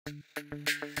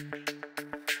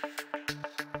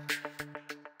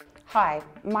Hi,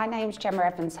 my name's Gemma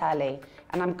Evans-Hurley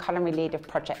and I'm culinary lead of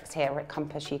projects here at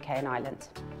Compass UK and Ireland.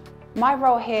 My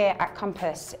role here at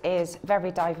Compass is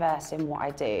very diverse in what I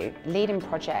do. Leading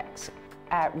projects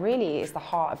really is the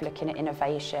heart of looking at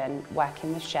innovation,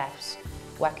 working with chefs,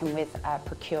 working with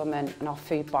procurement and our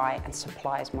food buy and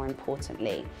suppliers more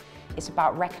importantly. It's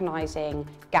about recognising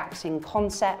gaps in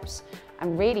concepts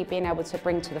and really being able to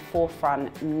bring to the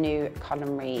forefront new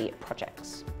culinary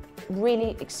projects.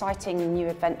 Really exciting new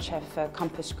adventure for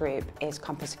Compass Group is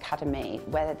Compass Academy,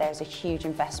 where there's a huge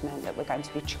investment that we're going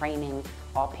to be training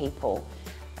our people.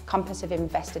 Compass have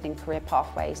invested in career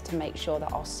pathways to make sure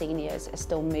that our seniors are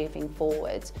still moving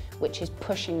forward, which is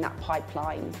pushing that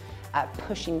pipeline,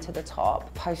 pushing to the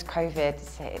top.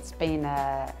 Post-COVID, it's been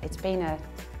a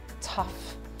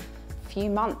tough few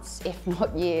months, if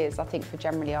not years, I think, for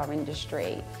generally our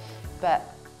industry.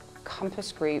 But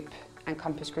Compass Group and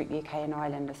Compass Group UK and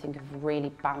Ireland, I think, have really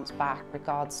bounced back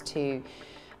regards to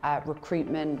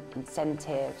recruitment,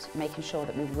 incentives, making sure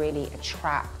that we really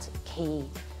attract key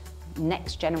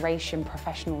next generation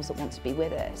professionals that want to be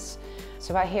with us.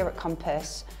 So here at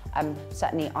Compass,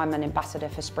 certainly I'm an ambassador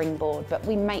for Springboard, but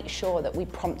we make sure that we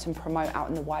prompt and promote out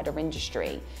in the wider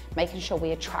industry, making sure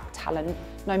we attract talent,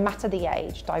 no matter the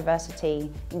age.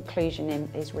 Diversity, inclusion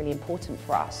is really important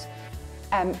for us.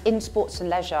 In sports and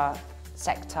leisure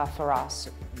sector for us,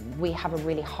 we have a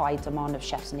really high demand of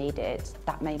chefs needed.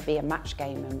 That may be a match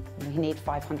game and we need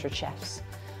 500 chefs.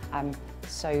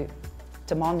 So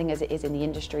demanding as it is in the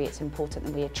industry, it's important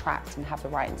that we attract and have the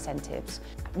right incentives.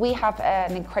 We have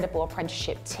an incredible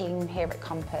apprenticeship team here at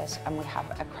Compass and we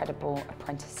have incredible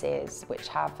apprentices which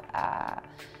have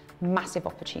massive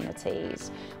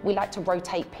opportunities. We like to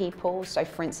rotate people, so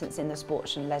for instance in the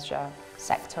sports and leisure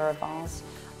sector of ours,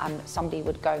 somebody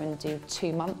would go and do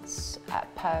 2 months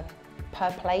per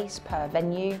place, per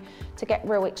venue, to get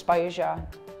real exposure.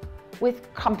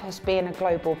 With Compass being a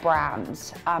global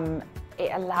brand,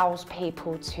 it allows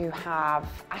people to have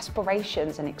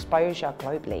aspirations and exposure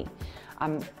globally.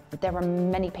 There are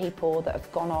many people that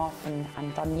have gone off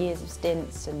and done years of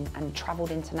stints and travelled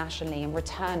internationally and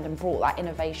returned and brought that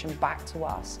innovation back to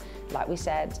us. Like we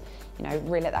said, you know,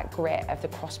 really that grit of the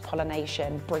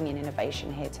cross-pollination, bringing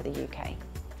innovation here to the UK.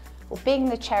 Well, being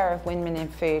the chair of Women in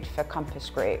Food for Compass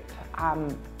Group,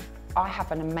 I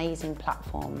have an amazing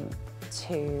platform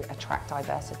to attract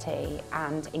diversity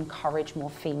and encourage more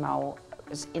females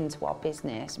into our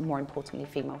business, more importantly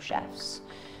female chefs.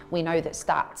 We know that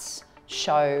stats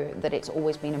show that it's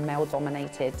always been a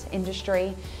male-dominated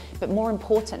industry, but more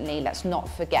importantly, let's not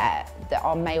forget that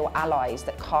our male allies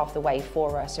that carve the way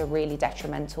for us are really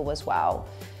detrimental as well.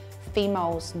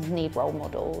 Females need role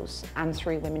models, and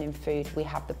through Women in Food, we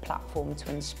have the platform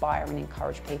to inspire and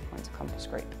encourage people into Compass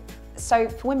Group. So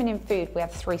for Women in Food, we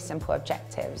have 3 simple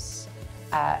objectives.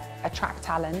 Attract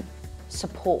talent,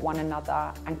 support one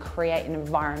another, and create an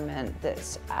environment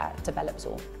that develops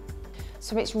all.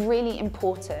 So it's really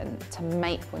important to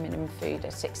make Women in Food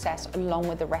a success along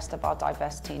with the rest of our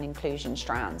diversity and inclusion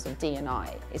strands of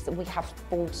D&I, is that we have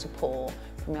full support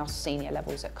from our senior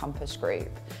levels at Compass Group.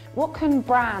 What can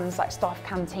brands like Staff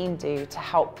Canteen do to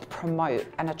help promote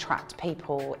and attract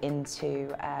people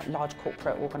into large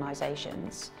corporate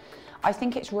organisations? I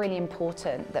think it's really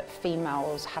important that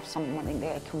females have something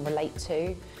they can relate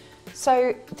to.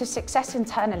 So the success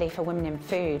internally for Women in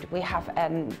Food, we have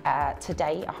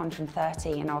today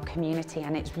 130 in our community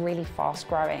and it's really fast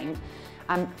growing.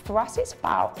 For us it's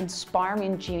about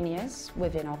inspiring juniors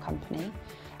within our company.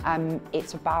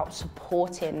 It's about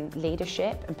supporting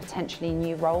leadership and potentially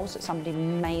new roles that somebody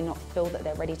may not feel that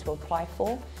they're ready to apply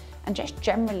for. And just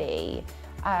generally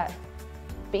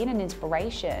being an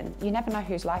inspiration. You never know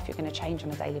whose life you're going to change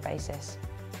on a daily basis.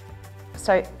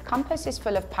 So Compass is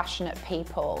full of passionate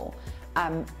people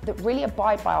that really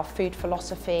abide by our food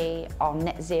philosophy, our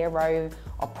net zero,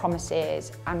 our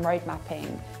promises and road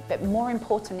mapping. But more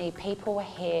importantly, people are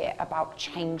here about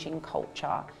changing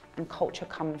culture, and culture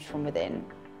comes from within.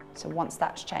 So once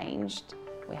that's changed,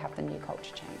 we have the new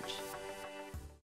culture change.